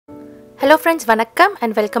Hello friends, வணக்கம்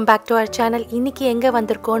and welcome back to our channel. இன்னைக்கு எங்க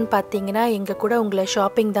வந்திருக்கோம்னு பாத்தீங்கன்னா எங்க கூட உங்களை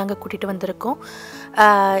ஷாப்பிங் தாங்க கூட்டிட்டு வந்திருக்கோம்.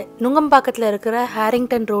 நுங்கம்பாக்கத்துல இருக்கிற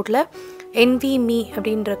ஹாரிங்டன் ரோட்ல NV Me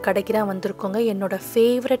அப்படின்ற கடைக்கு தான் வந்திருக்கோங்க. என்னோட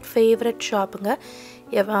ஃபேவரட் ஷாப்புங்க.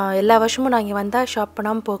 எல்லா வருஷமும் நான் இங்கே வந்தால் ஷாப்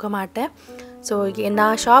பண்ணாமல் போக மாட்டேன். ஸோ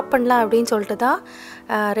நான் ஷாப் பண்ணலாம் அப்படின்னு சொல்லிட்டு தான்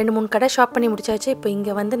 2-3 கடை ஷாப் பண்ணி முடிச்சாச்சு. இப்போ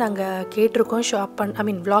இங்கே வந்து நாங்கள்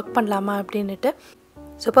கேட்டிருக்கோம் vlog பண்ணலாமா அப்படின்ட்டு.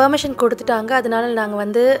 ஸோ பெர்மிஷன் கொடுத்துட்டாங்க. அதனால நாங்கள்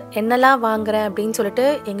வந்து என்னெல்லாம் வாங்குகிறேன் அப்படின்னு சொல்லிட்டு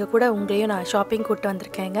எங்கள் கூட உங்களையும் நான் ஷாப்பிங் கூப்பிட்டு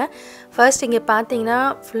வந்திருக்கேங்க. ஃபர்ஸ்ட் இங்கே பார்த்தீங்கன்னா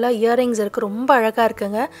ஃபுல்லாக இயரிங்ஸ் இருக்குது, ரொம்ப அழகாக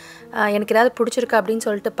இருக்குங்க. எனக்கு ஏதாவது பிடிச்சிருக்கா அப்படின்னு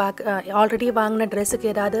சொல்லிட்டு ஆல்ரெடி வாங்கின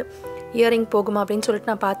ட்ரெஸ்ஸுக்கு ஏதாவது இயரிங் போகுமா அப்படின்னு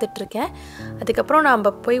சொல்லிட்டு நான் பார்த்துட்ருக்கேன். அதுக்கப்புறம்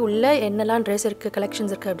நம்ம போய் உள்ளே என்னெல்லாம் ட்ரெஸ் இருக்குது,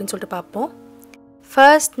 கலெக்ஷன்ஸ் இருக்குது அப்படின்னு சொல்லிட்டு பார்ப்போம்.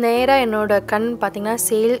 ஃபர்ஸ்ட் நேராக என்னோடய கண் பார்த்திங்கன்னா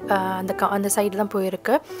சேல் அந்த சைடு தான்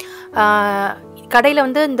போயிருக்கு. கடையில்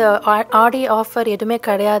வந்து இந்த ஆடி ஆஃபர் எதுவுமே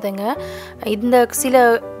கிடையாதுங்க. இந்த சில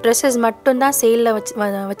ட்ரெஸ்ஸஸ் மட்டும்தான் சேலில்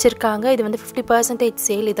வச்சுருக்காங்க. இது வந்து 50%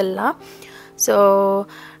 சேல் இதெல்லாம். ஸோ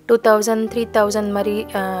 2000 3000 மாதிரி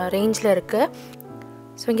ரேஞ்சில் இருக்குது.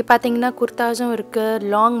 ஸோ இங்கே பார்த்தீங்கன்னா குர்தாஸும் இருக்குது,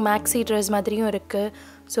 லாங் மேக்ஸி ட்ரெஸ் மாதிரியும் இருக்குது.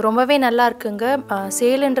 ஸோ ரொம்பவே நல்லா இருக்குங்க.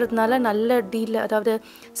 சேலுன்றதுனால நல்ல டீல், அதாவது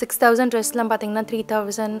 6000 ட்ரெஸ்லாம் பார்த்தீங்கன்னா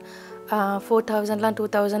 3000 4000லாம்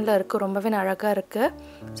 2000ல் இருக்குது. ரொம்பவே அழகாக இருக்குது.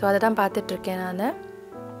 ஸோ அதை தான் பார்த்துட்ருக்கேன் நான்.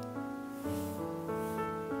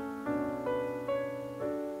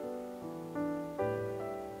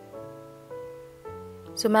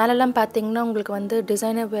 ஸோ மேலெல்லாம் பார்த்தீங்கன்னா உங்களுக்கு வந்து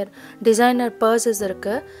டிசைனர் பர்சஸ்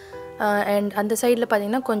இருக்குது. அண்ட் அந்த சைடில்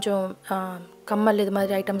பார்த்தீங்கன்னா கொஞ்சம் கம்மல் இது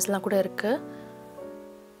மாதிரி ஐட்டம்ஸ்லாம் கூட இருக்குது.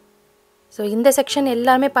 ஸோ இந்த செக்ஷன்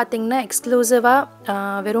எல்லாமே பார்த்தீங்கன்னா எக்ஸ்க்ளூசிவாக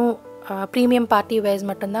வெறும் ப்ரீமியம் பார்ட்டி வேர்ஸ்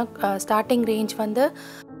மட்டும்தான். ஸ்டார்டிங் ரேஞ்ச் வந்து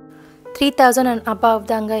 3000 அண்ட் அபவ்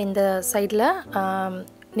தாங்க இந்த சைடில்.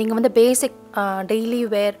 நீங்கள் வந்து பேசிக் டெய்லி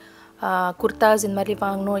வேர் குர்தாஸ் இந்த மாதிரி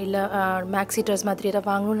வாங்கணும், இல்லை மேக்ஸி ட்ரெஸ் மாதிரி எதாவது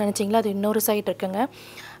வாங்கணும்னு நினச்சிங்களா, அது இன்னொரு சைட் இருக்குங்க.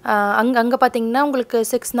 அங்கே பார்த்தீங்கன்னா உங்களுக்கு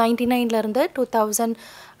 699லேருந்து 2500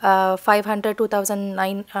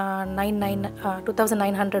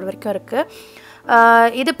 2900 வரைக்கும் இருக்குது.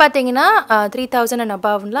 இது பார்த்தீங்கன்னா 3000 அண்ட்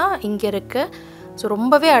அபவ்லாம் இங்கே இருக்குது. ஸோ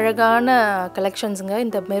ரொம்பவே அழகான கலெக்ஷன்ஸுங்க.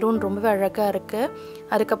 இந்த மெரூன் ரொம்பவே அழகாக இருக்குது.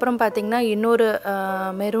 அதுக்கப்புறம் பார்த்திங்கன்னா இன்னொரு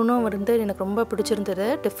மெரூனும் வந்து எனக்கு ரொம்ப பிடிச்சிருந்தது,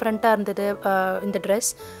 டிஃப்ரெண்ட்டாக இருந்தது இந்த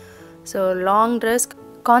ட்ரெஸ். ஸோ லாங் ட்ரெஸ்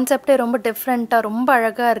கான்செப்டே ரொம்ப டிஃப்ரெண்ட்டாக ரொம்ப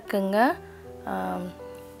அழகாக இருக்குங்க.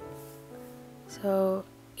 ஸோ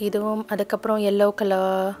இதுவும், அதுக்கப்புறம் எல்லோ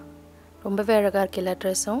கலர் ரொம்பவே அழகாக இருக்குது எல்லா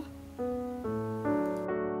ட்ரெஸ்ஸும்.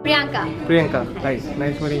 Priyanka,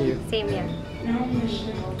 nice meeting you. Same here.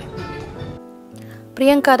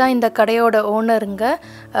 Priyanka தான் இந்த கடையோட ஓனருங்க.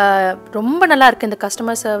 ரொம்ப நல்லா இருக்குது இந்த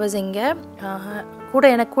கஸ்டமர் சர்வீஸ் இங்கே.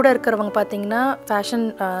 எனக்கு கூட இருக்கிறவங்க பார்த்தீங்கன்னா ஃபேஷன்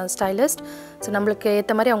ஸ்டைலிஸ்ட். ஸோ நம்மளுக்கு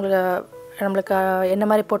ஏற்ற மாதிரி நம்மளுக்கு என்ன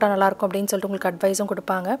மாதிரி போட்டால் நல்லாயிருக்கும் அப்படின்னு சொல்லிட்டு உங்களுக்கு அட்வைஸும்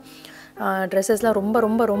கொடுப்பாங்க. ட்ரெஸ்ஸஸ்லாம் ரொம்ப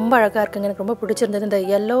ரொம்ப ரொம்ப அழகாக இருக்குங்க. எனக்கு ரொம்ப பிடிச்சிருந்தது. இந்த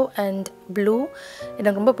எல்லோ அண்ட் ப்ளூ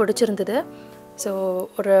எனக்கு ரொம்ப பிடிச்சிருந்தது. ஸோ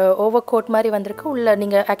ஒரு ஓவர் கோட் மாதிரி வந்திருக்கு.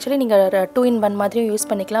 நீங்கள் 2-in-1 மாதிரியும் யூஸ்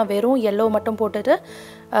பண்ணிக்கலாம். வெறும் எல்லோ மட்டும் போட்டுட்டு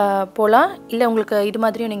போகலாம், இல்லை உங்களுக்கு இது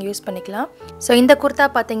மாதிரியும் நீங்கள் யூஸ் பண்ணிக்கலாம். ஸோ இந்த குர்தா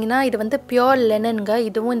பார்த்தீங்கன்னா இது வந்து பியோர் லெனனுங்க.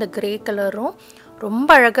 இதுவும் இந்த கிரே கலரும் ரொம்ப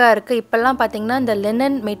அழகாக இருக்குது. இப்போல்லாம் பார்த்தீங்கன்னா இந்த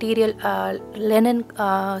லெனன்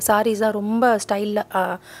சாரீஸ் தான் ரொம்ப ஸ்டைலில்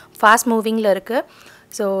ஃபாஸ்ட் மூவிங்கில் இருக்குது.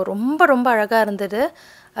 ஸோ ரொம்ப ரொம்ப அழகாக இருந்தது.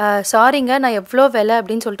 சாரிங்க, நான் எவ்வளோ விலை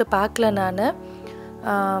அப்படின்னு சொல்லிட்டு பார்க்கல.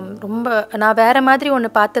 நான் வேறு மாதிரி ஒன்று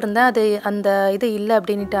பார்த்துருந்தேன், அது அந்த இது இல்லை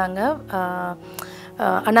அப்படின்ட்டாங்க.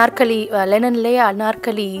 அனார்கலி லெனன்லேயே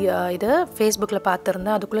அனார்கலி இது ஃபேஸ்புக்கில்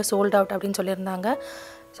பார்த்துருந்தேன், அதுக்குள்ளே சோல்ட் அவுட் அப்படின்னு சொல்லியிருந்தாங்க.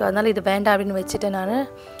 ஸோ அதனால் இது வேண்டாம் அப்படின்னு வச்சுட்டேன் நான்.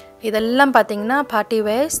 இதெல்லாம் பார்த்தீங்கன்னா party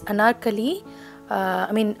verse Anarkali,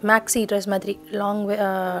 maxi dress மாதிரி,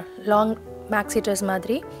 லாங் மேக்ஸி ட்ரெஸ்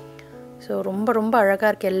மாதிரி. ஸோ ரொம்ப ரொம்ப அழகாக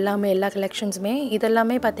இருக்குது எல்லா கலெக்ஷன்ஸுமே.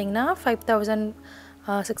 இதெல்லாமே பார்த்தீங்கன்னா 5000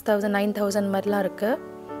 6000 9000 மாதிரிலாம் இருக்குது.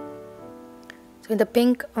 ஸோ இந்த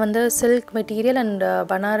பிங்க் வந்து சில்க் மெட்டீரியல் அண்ட்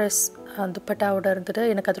பனாரஸ் துப்பட்டாவோட இருந்தது.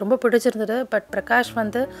 எனக்கு அது ரொம்ப பிடிச்சிருந்தது. பட் பிரகாஷ்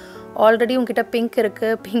வந்து ஆல்ரெடி உங்ககிட்ட பிங்க்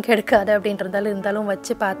இருக்குது, பிங்க் எடுக்காது இருந்தாலும்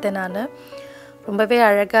வச்சு பார்த்தேன் நான். ரொம்பவே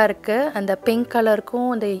அழகாக இருக்குது. அந்த பிங்க் கலருக்கும்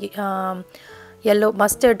அந்த எல்லோ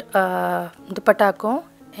மஸ்டர்ட் துப்பட்டாக்கும்.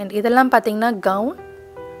 அண்ட் இதெல்லாம் பார்த்திங்கன்னா கவுன்.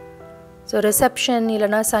 ஸோ ரிசப்ஷன்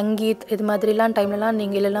இல்லைனா சங்கீத் இது மாதிரிலாம் டைம்லலாம்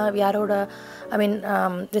நீங்கள் இல்லைனா யாரோட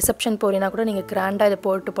ரிசப்ஷன் போகிறீங்கன்னா கூட நீங்கள் கிராண்டாக இதை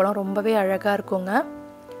போட்டு போகலாம். ரொம்பவே அழகாக இருக்குங்க.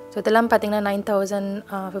 ஸோ இதெல்லாம் பார்த்திங்கன்னா 9000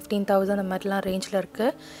 15,000 அந்த மாதிரிலாம் ரேஞ்சில்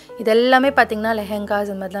இருக்குது. இதெல்லாமே பார்த்திங்கன்னா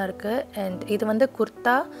லெஹெங்காஸ் அந்த மாதிரிலாம் இருக்குது. அண்ட் இது வந்து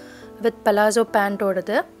kurta with palazzo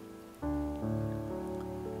பேண்ட்டோடது.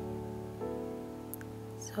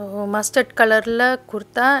 So mustard கலரில்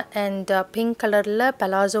குர்தா அண்ட் பிங்க் கலரில்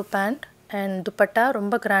பலாசோ பேண்ட் அண்ட் துப்பட்டா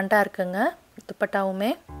ரொம்ப கிராண்டாக இருக்குங்க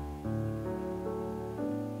துப்பட்டாவுமே.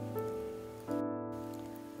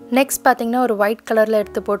 நெக்ஸ்ட் பார்த்திங்கன்னா ஒரு ஒயிட் கலரில்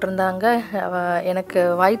எடுத்து போட்டிருந்தாங்க. எனக்கு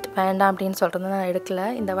ஒயிட் வேண்டாம் அப்படின்னு சொல்கிறது நான் எடுக்கலை.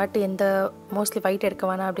 இந்த வாட்டி எந்த மோஸ்ட்லி ஒயிட் எடுக்க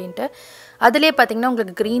வேணாம் அப்படின்ட்டு. அதுலேயே பார்த்திங்கன்னா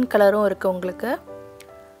உங்களுக்கு க்ரீன் கலரும் இருக்குது உங்களுக்கு.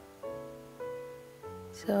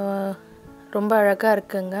 ஸோ ரொம்ப அழகாக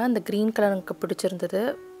இருக்குங்க. அந்த க்ரீன் கலர் எனக்கு பிடிச்சிருந்தது.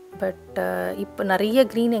 பட் இப்போ நிறைய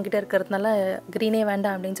க்ரீன் என்கிட்ட இருக்கிறதுனால க்ரீனே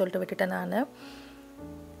வேண்டாம் அப்படின்னு சொல்லிட்டு விட்டுட்டேன் நான்.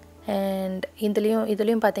 அண்ட்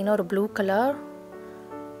இதுலேயும் பார்த்திங்கன்னா ஒரு blue colour.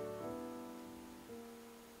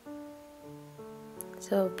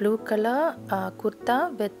 So blue colour kurta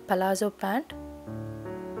with palazzo pant.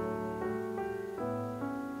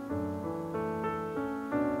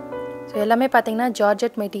 So எல்லாமே பார்த்திங்கன்னா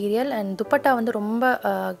ஜார்ஜெட் மெட்டீரியல். அண்ட் துப்பட்டா வந்து ரொம்ப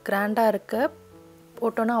கிராண்டாக இருக்குது.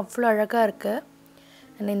 போட்டோன்னா அவ்வளோ அழகாக இருக்குது.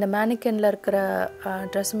 அண்ட் இந்த மேனிக்கனில் இருக்கிற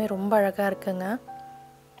ட்ரெஸ்ஸுமே ரொம்ப அழகாக இருக்குங்க.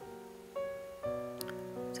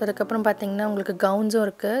 ஸோ அதுக்கப்புறம் பார்த்திங்கன்னா உங்களுக்கு கவுன்ஸும்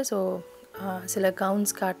இருக்குது. ஸோ சில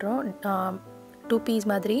கவுன்ஸ் காட்டுறோம். 2 பீஸ்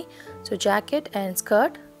மாதிரி. So jacket and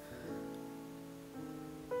skirt.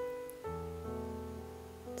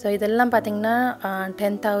 So இதெல்லாம் பார்த்திங்கன்னா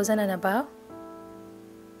 10,000 and above.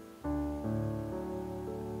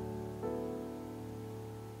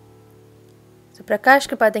 ஸோ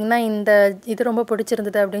பிரகாஷ்க்கு பார்த்திங்கன்னா இது ரொம்ப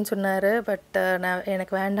பிடிச்சிருந்தது அப்படின்னு சொன்னார். பட்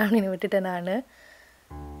எனக்கு வேண்டாம் அப்படின்னு விட்டுட்டேன் நான்.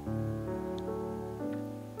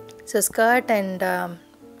 ஸோ ஸ்கர்ட் அண்ட்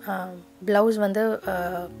ப்ளவுஸ் வந்து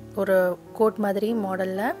ஒரு கோட் மாதிரி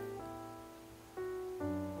மாடலில்.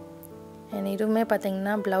 அண்ட் இதுவுமே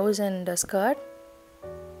பார்த்திங்கன்னா ப்ளவுஸ் அண்ட் ஸ்கர்ட்.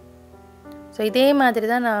 ஸோ இதே மாதிரி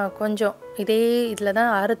தான் நான் கொஞ்சம் இதே இதில்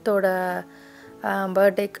தான் ஆரத்தோட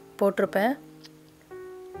பர்த்டேக்கு போட்டிருப்பேன்.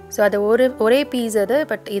 ஸோ அது ஒரே பீஸ் அது.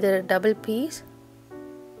 பட் இது டபுள் பீஸ்.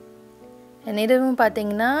 அண்ட் இதுவும்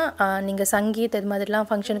பார்த்திங்கன்னா நீங்கள் சங்கீத் இது மாதிரிலாம்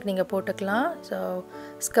ஃபங்க்ஷனுக்கு நீங்கள் போட்டுக்கலாம். So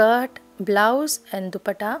skirt, blouse and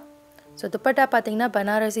dupatta. So dupatta பார்த்திங்கன்னா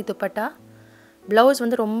பனாரசி துப்பட்டா. ப்ளவுஸ்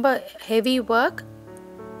வந்து ரொம்ப ஹெவி ஒர்க்.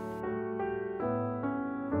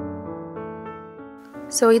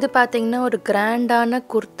 ஸோ இது பார்த்திங்கன்னா ஒரு கிராண்டான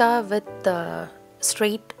குர்தா வித்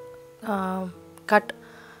ஸ்ட்ரெயிட் கட்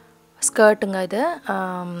ஸ்கர்ட்டுங்க. இது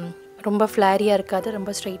ரொம்ப ஃப்ளாரியாக இருக்காது,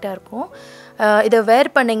 ரொம்ப ஸ்ட்ரெயிட்டாக இருக்கும். இதை வேர்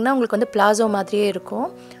பண்ணிங்கன்னா உங்களுக்கு வந்து பிளாசோ மாதிரியே இருக்கும்.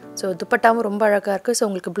 ஸோ துப்பட்டாவும் ரொம்ப அழகாக இருக்குது. ஸோ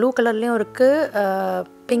உங்களுக்கு ப்ளூ கலர்லேயும் இருக்குது,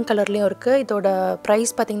 பிங்க் கலர்லேயும் இருக்குது. இதோட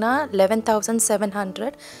ப்ரைஸ் பார்த்திங்கன்னா 11,700.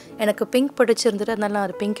 எனக்கு பிங்க் பிடிச்சிருந்தது, அதனால நான்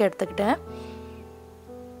அது பிங்க் எடுத்துக்கிட்டேன்.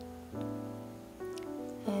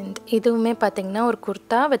 அண்ட் இதுவுமே பார்த்திங்கன்னா ஒரு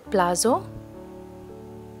kurta with palazzo.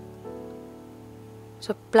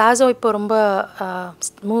 So palazzo இப்போ ரொம்ப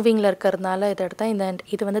மூவிங்கில் இருக்கிறதுனால இதை எடுத்தேன்.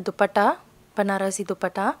 இது வந்து துப்பட்டா, பனாரசி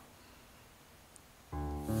துப்பட்டா.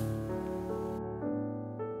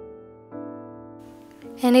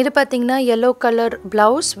 அண்ட் இது பார்த்திங்கன்னா yellow colour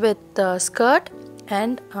blouse with skirt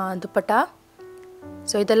and dupatta.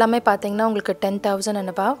 So இதெல்லாமே பார்த்திங்கன்னா உங்களுக்கு 10,000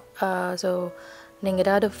 and above. ஸோ நீங்கள்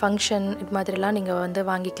ஏதாவது ஃபங்க்ஷன் இது மாதிரிலாம் நீங்கள் வந்து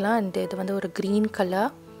வாங்கிக்கலாம். அண்ட் இது வந்து ஒரு green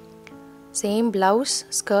colour, same blouse,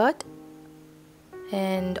 skirt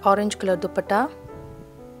and orange colour dupatta.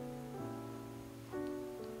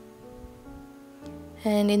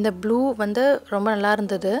 And இந்த ப்ளூ வந்து ரொம்ப நல்லா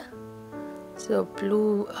இருந்தது. So blue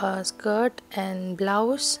skirt and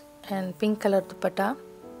blouse and pink colour dupatta.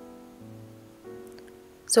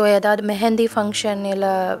 So ஏதாவது மெஹந்தி ஃபங்க்ஷன்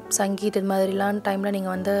இல்லை சங்கீத் இது மாதிரிலாம் டைமில்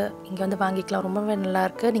நீங்கள் வந்து இங்கே வந்து வாங்கிக்கலாம். ரொம்பவே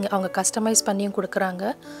நல்லாயிருக்கு. அவங்க கஸ்டமைஸ் பண்ணியும் கொடுக்குறாங்க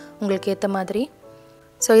உங்களுக்கு ஏற்ற மாதிரி.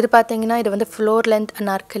 ஸோ இது பார்த்திங்கன்னா இது வந்து ஃப்ளோர் லென்த்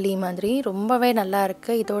அனார்கலி மாதிரி ரொம்பவே நல்லா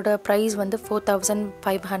இருக்குது. இதோட ப்ரைஸ் வந்து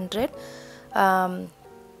 4,500.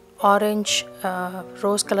 ஆரஞ்ச்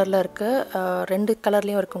ரோஸ் கலரில் இருக்குது. 2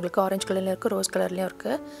 கலர்லேயும் இருக்குது உங்களுக்கு. ஆரஞ்சு கலர்லேயும் இருக்குது, ரோஸ் கலர்லேயும்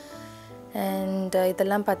இருக்குது. அண்ட்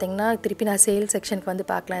இதெல்லாம் பார்த்திங்கன்னா திருப்பி நான் சேல் செக்ஷனுக்கு வந்து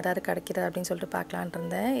பார்க்கலாம், ஏதாவது கிடைக்கிது அப்படின்னு சொல்லிட்டு பார்க்கலான்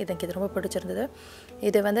இருந்தேன். எனக்கு இது ரொம்ப பிடிச்சிருந்தது.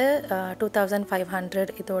 இது வந்து 2,500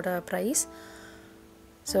 இதோட ப்ரைஸ்.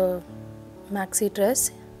 ஸோ மேக்ஸி ட்ரெஸ்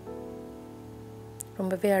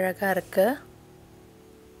ரொம்பவே அழகாக இருக்குது.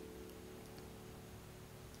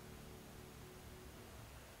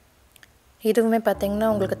 இதுவுமே பார்த்திங்கன்னா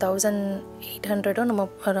உங்களுக்கு 1,800 நம்ம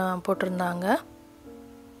போட்டிருந்தாங்க.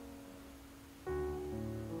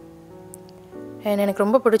 எனக்கு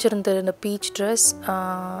ரொம்ப பிடிச்சிருந்தது இந்த பீச் ட்ரெஸ்.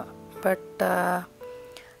 பட்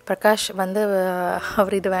பிரகாஷ் வந்து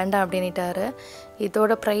அவர் இது வேண்டாம் அப்படின்ட்டார்.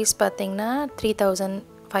 இதோட ப்ரைஸ் பார்த்திங்கன்னா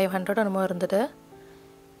 3,500 நம்ம இருந்தது.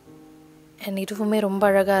 அண்ட் இதுவுமே ரொம்ப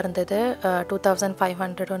அழகாக இருந்தது.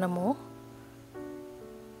 2,500 நம்ம.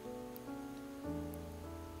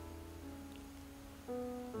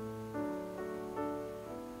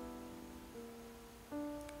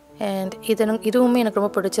 அண்ட் இதுவுமே எனக்கு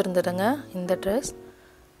ரொம்ப பிடிச்சிருந்ததுங்க இந்த ட்ரெஸ்.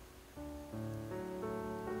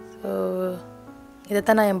 இதை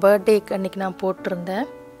தான் நான் என் பர்த்டேக்கு அன்றைக்கி நான் போட்டிருந்தேன்.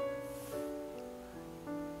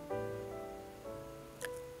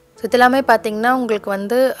 ஸோ இதெல்லாமே பார்த்திங்கன்னா உங்களுக்கு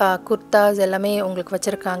வந்து குர்தாஸ் எல்லாமே உங்களுக்கு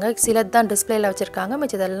வச்சுருக்காங்க. சிலது தான் டிஸ்பிளேயில் வச்சுருக்காங்க,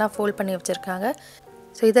 மிச்சம் இதெல்லாம் ஃபோல்ட் பண்ணி வச்சுருக்காங்க.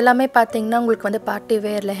 ஸோ இதெல்லாமே பார்த்திங்கன்னா உங்களுக்கு வந்து பார்ட்டி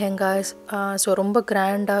வேர் லெஹெங்காஸ், ஸோ ரொம்ப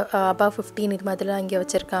கிராண்டாக அபவ் 15 இது மாதிரிலாம் இங்கே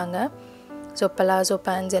வச்சுருக்காங்க. ஸோ பலாசோ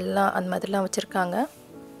பேண்ட்ஸ் எல்லாம் அந்த மாதிரிலாம் வச்சுருக்காங்க.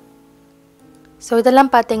 ஸோ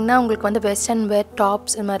இதெல்லாம் பார்த்திங்கன்னா உங்களுக்கு வந்து வெஸ்டர்ன் வேர்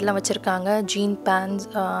டாப்ஸ் இது மாதிரிலாம் வச்சுருக்காங்க. ஜீன் பேண்ட்ஸ்,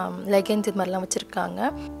 லெகின்ஸ் இது மாதிரிலாம் வச்சுருக்காங்க.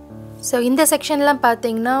 ஸோ இந்த செக்ஷன்லாம்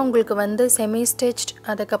பார்த்திங்கன்னா உங்களுக்கு வந்து செமி ஸ்டிச்ட்,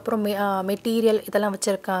 அதுக்கப்புறம் மெட்டீரியல் இதெல்லாம்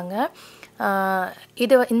வச்சுருக்காங்க.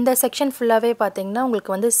 இந்த செக்ஷன் ஃபுல்லாகவே பார்த்திங்கன்னா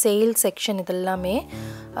உங்களுக்கு வந்து சேல் செக்ஷன் இதெல்லாமே.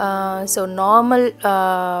 ஸோ நார்மல்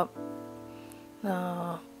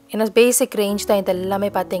என்ன பேசிக் ரேஞ்ச் தான் இதெல்லாமே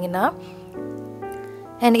பார்த்திங்கன்னா.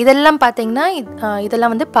 அண்ட் இதெல்லாம் பார்த்திங்கன்னா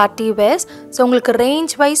இதெல்லாம் வந்து பார்ட்டி வேர்ஸ். ஸோ உங்களுக்கு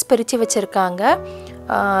ரேஞ்ச் வைஸ் பிரித்து வச்சுருக்காங்க.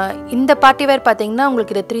 இந்த பார்ட்டி வேர் பார்த்திங்கன்னா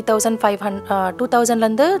உங்களுக்கு இது 2500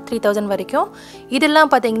 2000 வரைக்கும்.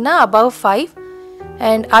 இதெல்லாம் பார்த்திங்கன்னா அபவ் 5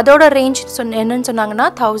 அண்ட் அதோட ரேஞ்ச் என்னன்னு சொன்னாங்கன்னா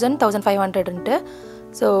 1500.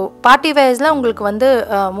 ஸோ பார்ட்டி வேர்ஸில் உங்களுக்கு வந்து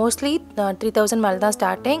மோஸ்ட்லி 3000 மேலே தான்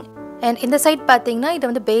ஸ்டார்டிங். அண்ட் இந்த சைட் பார்த்திங்கன்னா இது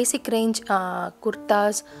வந்து பேசிக் ரேஞ்ச்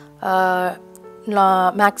குர்தாஸ்,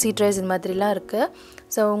 மேக்ஸி ட்ரெஸ் இது மாதிரிலாம் இருக்குது.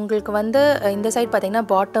 ஸோ உங்களுக்கு வந்து இந்த சைட் பார்த்திங்கன்னா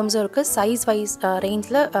பாட்டம்ஸும் இருக்குது. சைஸ் வைஸ்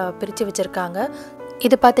ரேஞ்சில் பிரித்து வச்சுருக்காங்க.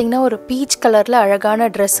 இது பார்த்திங்கன்னா ஒரு பீச் கலரில் அழகான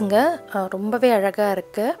ட்ரெஸ்ஸுங்க, ரொம்பவே அழகாக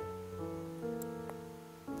இருக்குது.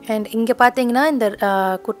 அண்ட் இங்கே பார்த்திங்கன்னா இந்த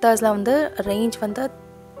குர்தாஸ்லாம் வந்து ரேஞ்ச் வந்து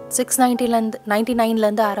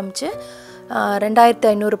 699 ஆரம்பித்து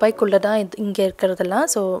 2500 ரூபாய்க்குள்ளே தான் இங்கே இருக்கிறதெல்லாம்.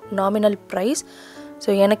 So nominal price. ஸோ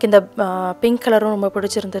எனக்கு இந்த பிங்க் கலரும் ரொம்ப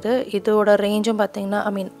பிடிச்சிருந்தது. இதோட ரேஞ்சும் பார்த்திங்கன்னா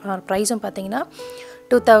ப்ரைஸும் பார்த்திங்கன்னா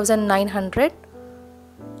 2900.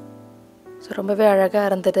 ஸோ ரொம்பவே அழகாக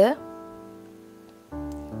இருந்தது.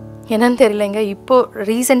 என்னன்னு தெரியலைங்க, இப்போது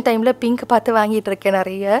ரீசெண்ட் டைமில் பிங்க் பார்த்து வாங்கிட்டு இருக்கேன்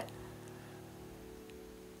நிறைய.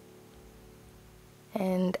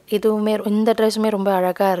 அண்ட் இதுவுமே இந்த ட்ரெஸ்ஸுமே ரொம்ப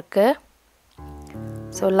அழகாக இருக்குது.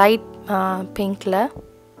 ஸோ லைட் பிங்க்கில்.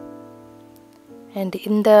 அண்ட்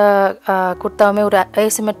இந்த குர்த்தாவுமே ஒரு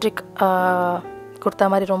ஏசிமெட்ரிக் குர்த்தா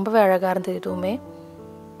மாதிரி ரொம்பவே அழகாக இருந்தது இதுவுமே.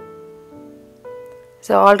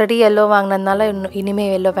 ஸோ ஆல்ரெடி எல்லோ வாங்கினதுனால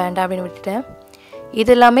இனிமேல் எல்லோ வேண்டாம் அப்படின்னு விட்டுட்டேன்.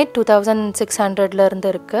 இது எல்லாமே 2600 இருந்து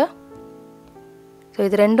இருக்குது. ஸோ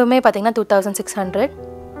இது ரெண்டுமே பார்த்திங்கன்னா 2600.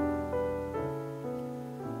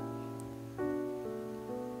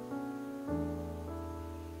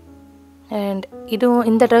 அண்ட் இதுவும்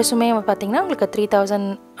இந்த ட்ரெஸ்ஸுமே பார்த்திங்கன்னா உங்களுக்கு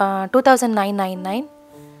 2999.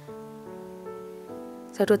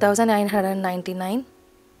 ஸோ 2999.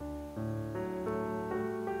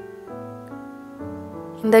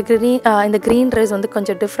 இந்த க்ரீன் ட்ரெஸ் வந்து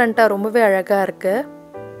கொஞ்சம் டிஃப்ரெண்ட்டாக ரொம்பவே அழகாக இருக்குது.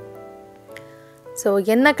 ஸோ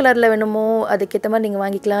என்ன கலரில் வேணுமோ அதுக்கேற்ற மாதிரி நீங்கள்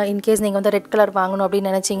வாங்கிக்கலாம். இன்கேஸ் நீங்கள் வந்து ரெட் கலர் வாங்கணும்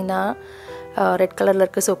அப்படின்னு நினச்சிங்கன்னா ரெட் கலரில்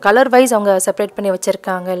இருக்குது. ஸோ கலர் வைஸ் அவங்க செப்பரேட் பண்ணி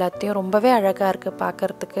வச்சுருக்காங்க எல்லாத்தையும். ரொம்பவே அழகாக இருக்குது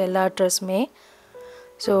பார்க்குறதுக்கு எல்லா ட்ரெஸ்ஸுமே.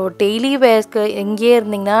 ஸோ டெய்லி வேர்ஸ்க்கு எங்கேயே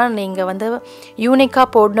இருந்தீங்கன்னா நீங்கள் வந்து யூனிக்காக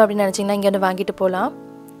போடணும் அப்படின்னு நினச்சிங்கன்னா இங்கே வந்து வாங்கிட்டு போகலாம்.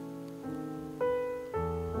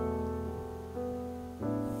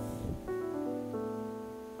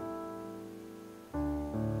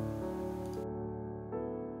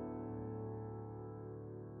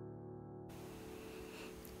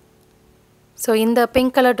 ஸோ இந்த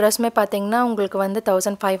பிங்க் கலர் ட்ரெஸ்மே பார்த்தீங்கன்னா உங்களுக்கு வந்து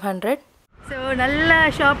 1500. ஸோ நல்லா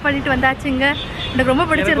ஷாப் பண்ணிட்டு வந்தாச்சுங்க. எனக்கு ரொம்ப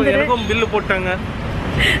பிடிச்சிருந்தது. பில்லு போட்டாங்க.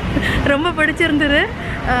 ரொம்ப பிடிச்சிருந்தது.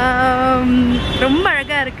 ரொம்ப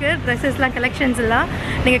அழகாக இருக்குது ட்ரெஸ்ஸஸ்லாம், கலெக்ஷன்ஸ்லாம்.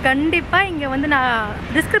 நீங்கள் கண்டிப்பாக இங்கே வந்து நான்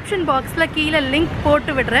டிஸ்கிரிப்ஷன் பாக்ஸில் கீழே லிங்க்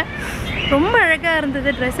போட்டு விடுறேன். ரொம்ப அழகாக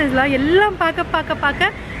இருந்தது ட்ரெஸ்ஸஸ்லாம். எல்லாம்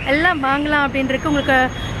பார்க்க எல்லாம் வாங்கலாம் அப்படின்ட்டு. உங்களுக்கு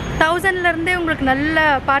 1000லேருந்தே உங்களுக்கு நல்ல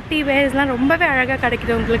பார்ட்டி வேர்ஸ்லாம் ரொம்பவே அழகாக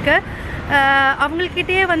கிடைக்குது உங்களுக்கு.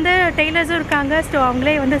 அவங்கக்கிட்டே வந்து டெய்லர்ஸும் இருக்காங்க. ஸோ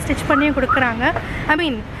அவங்களே வந்து ஸ்டிச் பண்ணியும் கொடுக்குறாங்க.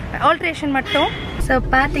 ஆல்ட்ரேஷன் மட்டும். ஸோ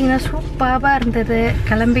பார்த்தீங்கன்னா சூப்பராக இருந்தது.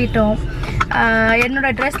 கிளம்பிட்டோம்.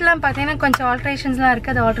 என்னோடய ட்ரெஸ்லாம் பார்த்தீங்கன்னா கொஞ்சம் ஆல்ட்ரேஷன்ஸ்லாம்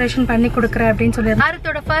இருக்குது. அதை ஆல்ட்ரேஷன் பண்ணி கொடுக்குறேன் அப்படின்னு சொல்லியிருந்தேன்.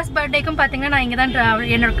 ஆரத்தோட ஃபர்ஸ்ட் பர்த்டேக்கும் பார்த்தீங்கன்னா நான் இங்கே தான்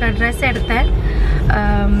என்னோட ட்ரெஸ் எடுத்தேன்.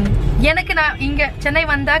 எனக்கு நான் இங்கே சென்னை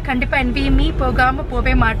வந்தால் கண்டிப்பாக NVMe போகாமல்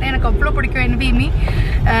போகவே மாட்டேன். எனக்கு அவ்வளோ பிடிக்கும் NVMe.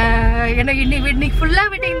 எனக்கு இன்னைக்கு ஃபுல்லாக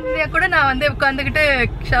விட்டு கூட நான் வந்து உட்காந்துக்கிட்டு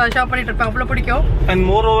ஷாப் பண்ணிட்டு இருப்பேன். அவ்வளோ பிடிக்கும். அண்ட்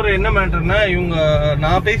மோர் ஓவர் என்ன மேட்டர்னா, இவங்க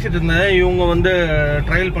நான் பேசிட்டு இருந்தேன், இவங்க வந்து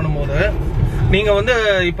ட்ரையல் பண்ணும்போது நீங்கள் வந்து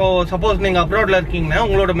இப்போ சப்போஸ் நீங்கள் அப்ராட்ல இருக்கீங்கன்னா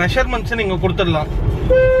உங்களோட மெஷர்மெண்ட்ஸை நீங்கள்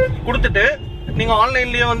கொடுத்துட்டு நீங்கள்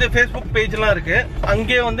ஆன்லைன்லேயே வந்து ஃபேஸ்புக் பேஜ்லாம் இருக்கு,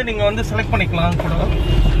 அங்கேயே வந்து நீங்கள் வந்து செலக்ட் பண்ணிக்கலாம் கூட.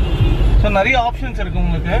 ஸோ நிறைய ஆப்ஷன்ஸ் இருக்கு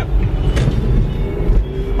உங்களுக்கு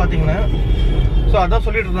பார்த்தீங்கன்னா. ஸோ அதான்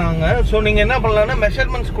சொல்லிட்டு இருந்தாங்க. ஸோ நீங்கள் என்ன பண்ணலாம்னா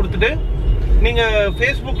மெஷர்மெண்ட்ஸ் கொடுத்துட்டு நீங்கள்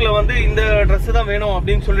ஃபேஸ்புக்கில் வந்து இந்த ட்ரெஸ்ஸு தான் வேணும்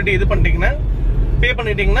அப்படின்னு சொல்லிட்டு இது பண்ணிட்டீங்கன்னா பே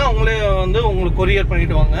பண்ணிட்டீங்கன்னா அவங்களே வந்து உங்களுக்கு கொரியர்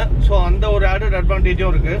பண்ணிவிடுவாங்க. ஸோ அந்த ஒரு ஆடட்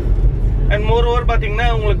அட்வான்டேஜும் இருக்குது. அண்ட் மோர் ஓவர் பார்த்தீங்கன்னா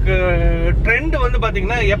உங்களுக்கு ட்ரெண்ட் வந்து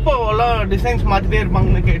பார்த்தீங்கன்னா எப்போலாம் டிசைன்ஸ் மாற்றிட்டே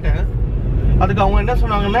இருப்பாங்கன்னு கேட்டேன். அதுக்கு அவங்க என்ன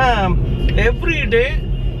சொன்னாங்கன்னா எவ்ரி டே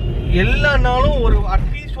எல்லா நாளும் ஒரு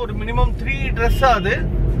அட்லீஸ்ட் ஒரு மினிமம் 3 ட்ரெஸ்ஸாவது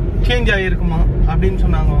சேஞ்ச் ஆகிருக்குமா அப்படின்னு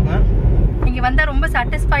சொன்னாங்க அவங்க. இங்கே வந்தால் ரொம்ப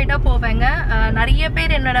சாட்டிஸ்ஃபைடாக போவேங்க. நிறைய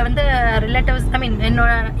பேர் என்னோட வந்து ரிலேட்டிவ்ஸ்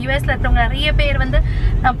என்னோட யூஎஸில் இருக்கிறவங்க நிறைய பேர் வந்து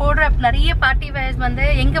நான் போடுற நிறைய பார்ட்டி வேர்ஸ் வந்து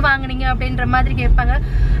எங்கே வாங்கினீங்க அப்படின்ற மாதிரி கேட்பாங்க.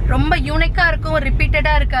 ரொம்ப யூனிக்காக இருக்கும்,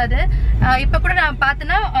 ரிப்பீட்டடாக இருக்காது. இப்போ கூட நான்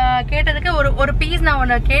பார்த்தேன்னா கேட்டதுக்கு ஒரு பீஸ் நான்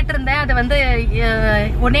ஒன்று கேட்டிருந்தேன். அது வந்து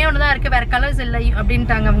ஒன்னே ஒன்று தான் இருக்குது, வேறு கலர்ஸ் இல்லை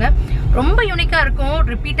அப்படின்ட்டாங்க அவங்க. ரொம்ப யூனிக்காக இருக்கும்,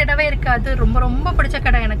 ரிப்பீட்டடாகவே இருக்காது. ரொம்ப ரொம்ப பிடிச்ச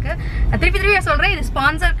கடை எனக்கு. திருப்பி சொல்கிறேன், இது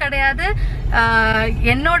ஸ்பான்சர் கிடையாது,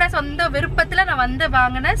 என்னோட சொந்த விருப்பத்தில் நான் வந்து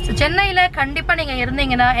வாங்கினேன். சென்னையில் கண்டிப்பாக நீங்கள்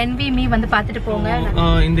இருந்தீங்கன்னா NV Me வந்து பார்த்துட்டு போங்க.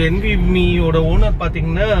 இந்த NV Meயோட ஓனர்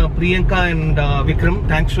பார்த்தீங்கன்னா Priyanka and Vikram,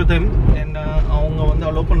 thanks to them. And அவங்க வந்து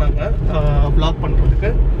அலோவ் பண்ணாங்க வ்ளாக்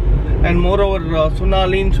பண்ணுறதுக்கு. அண்ட் மோர் ஓவர்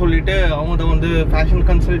சுனாலின்னு சொல்லிட்டு அவங்க தான் வந்து ஃபேஷன்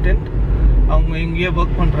கன்சல்டன்ட், அவங்க எங்கேயோ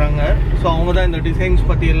ஒர்க் பண்ணுறாங்க. ஸோ அவங்க தான் இந்த டிசைன்ஸ்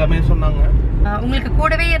பற்றி எல்லாமே சொன்னாங்க. உங்களுக்கு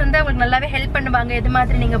கூடவே இருந்து உங்களுக்கு நல்லாவே ஹெல்ப் பண்ணுவாங்க. எது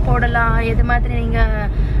மாதிரி நீங்கள் போடலாம், எது மாதிரி நீங்கள்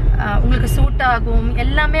உங்களுக்கு சூட் ஆகும்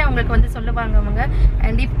எல்லாமே அவங்களுக்கு வந்து சொல்லுவாங்க அவங்க.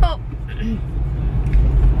 அண்ட் இப்போ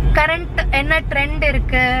கரண்ட் என்ன ட்ரெண்ட்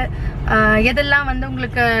இருக்கு, எதெல்லாம் வந்து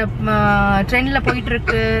உங்களுக்கு ட்ரெண்டில் போயிட்டு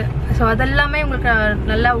இருக்கு, ஸோ அதெல்லாமே உங்களுக்கு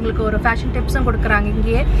நல்லா உங்களுக்கு ஒரு ஃபேஷன் டிப்ஸும் கொடுக்குறாங்க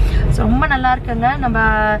இங்கேயே. ஸோ ரொம்ப நல்லா இருக்குங்க. நம்ம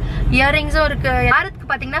இயரிங்ஸும் இருக்கு. யாருக்கு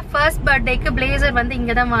பார்த்தீங்கன்னா ஃபர்ஸ்ட் பர்த்டேக்கு பிளேசர் வந்து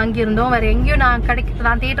இங்கே தான் வாங்கியிருந்தோம். வேறு எங்கேயும்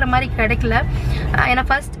நான் தேடுற மாதிரி கிடைக்கல. ஏன்னா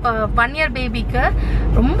ஃபர்ஸ்ட் 1 year பேபிக்கு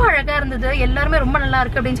ரொம்ப அழகாக இருந்தது. எல்லாருமே ரொம்ப நல்லா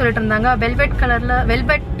இருக்கு அப்படின்னு சொல்லிட்டு இருந்தாங்க. வெல்வெட் கலரில்,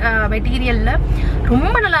 வெல்வெட் மெட்டீரியலில்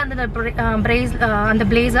ரொம்ப நல்லா இருந்தது அந்த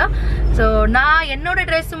பிளேசர். ஸோ நான் என்னோட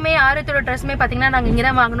ட்ரெஸ்ஸுமே ஆரத்தோட ட்ரெஸ்ஸுமே பார்த்தீங்கன்னா நாங்கள் இங்கே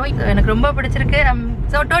தான் வாங்கினோம். எனக்கு ரொம்ப பிடிச்சிருக்கு.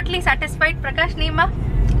 So totally satisfied. Prakash, Neema?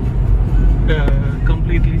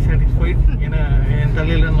 Completely satisfied. ஏன்னா என்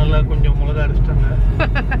தலையில் நல்லா கொஞ்சம் மிளகா அடிச்சிட்டாங்க.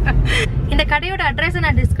 இந்த கடையோட அட்ரஸ்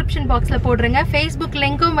நான் டிஸ்கிரிப்ஷன் பாக்ஸில் போடுறேங்க. ஃபேஸ்புக்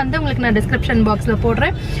லிங்க்கும் வந்து உங்களுக்கு நான் டிஸ்கிரிப்ஷன் பாக்ஸில்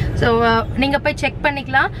போடுறேன். ஸோ நீங்கள் போய் செக்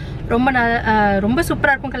பண்ணிக்கலாம். ரொம்ப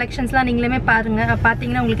சூப்பராக இருக்கும் கலெக்ஷன்ஸ்லாம். நீங்களுமே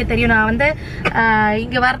பார்த்தீங்கன்னா உங்களுக்கு தெரியும். நான் வந்து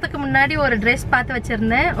இங்கே வரதுக்கு முன்னாடி ஒரு ட்ரெஸ் பார்த்து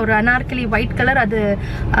வச்சுருந்தேன், ஒரு அனார்கலி ஒயிட் கலர். அது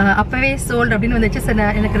அப்போவே சோல்டு அப்படின்னு வந்துச்சு.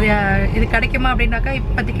 சார் எனக்கு இது கிடைக்குமா அப்படின்னாக்கா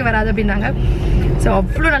இப்போதைக்கு வராது அப்படின்னாங்க. ஸோ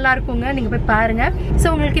அவ்வளோ நல்லா இருக்குங்க, நீங்கள் போய் பாருங்கள். ஸோ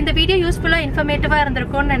உங்களுக்கு இந்த வீடியோ யூஸ்ஃபுல்லாக இன்ஃபர்மேட்டிவாக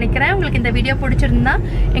இருந்திருக்கும்னு நினைக்கிறேன். உங்களுக்கு இந்த வீடியோ பிடிச்சிருந்தா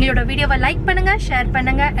எங்களோட வீடியோவை லைக் பண்ணுங்க, ஷேர்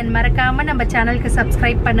பண்ணுங்க, அண்ட் மறக்காம நம்ம சேனலுக்கு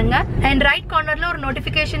சப்ஸ்கிரைப் பண்ணுங்க. அண்ட் ரைட் கார்னர்ல ஒரு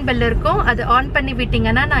நோட்டிஃபிகேஷன் பெல் இருக்கும், அது ஆன் பண்ணி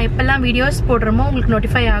விட்டீங்கன்னா நான் எப்பெல்லாம் வீடியோஸ் போடுறோமோ உங்களுக்கு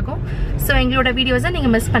நோட்டிஃபை ஆகும். ஸோ எங்களோட வீடியோஸை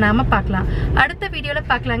நீங்க மிஸ் பண்ணாம பார்க்கலாம். அடுத்த வீடியோல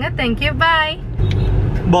பார்க்கலாங்க. தேங்க்யூ, பாய்.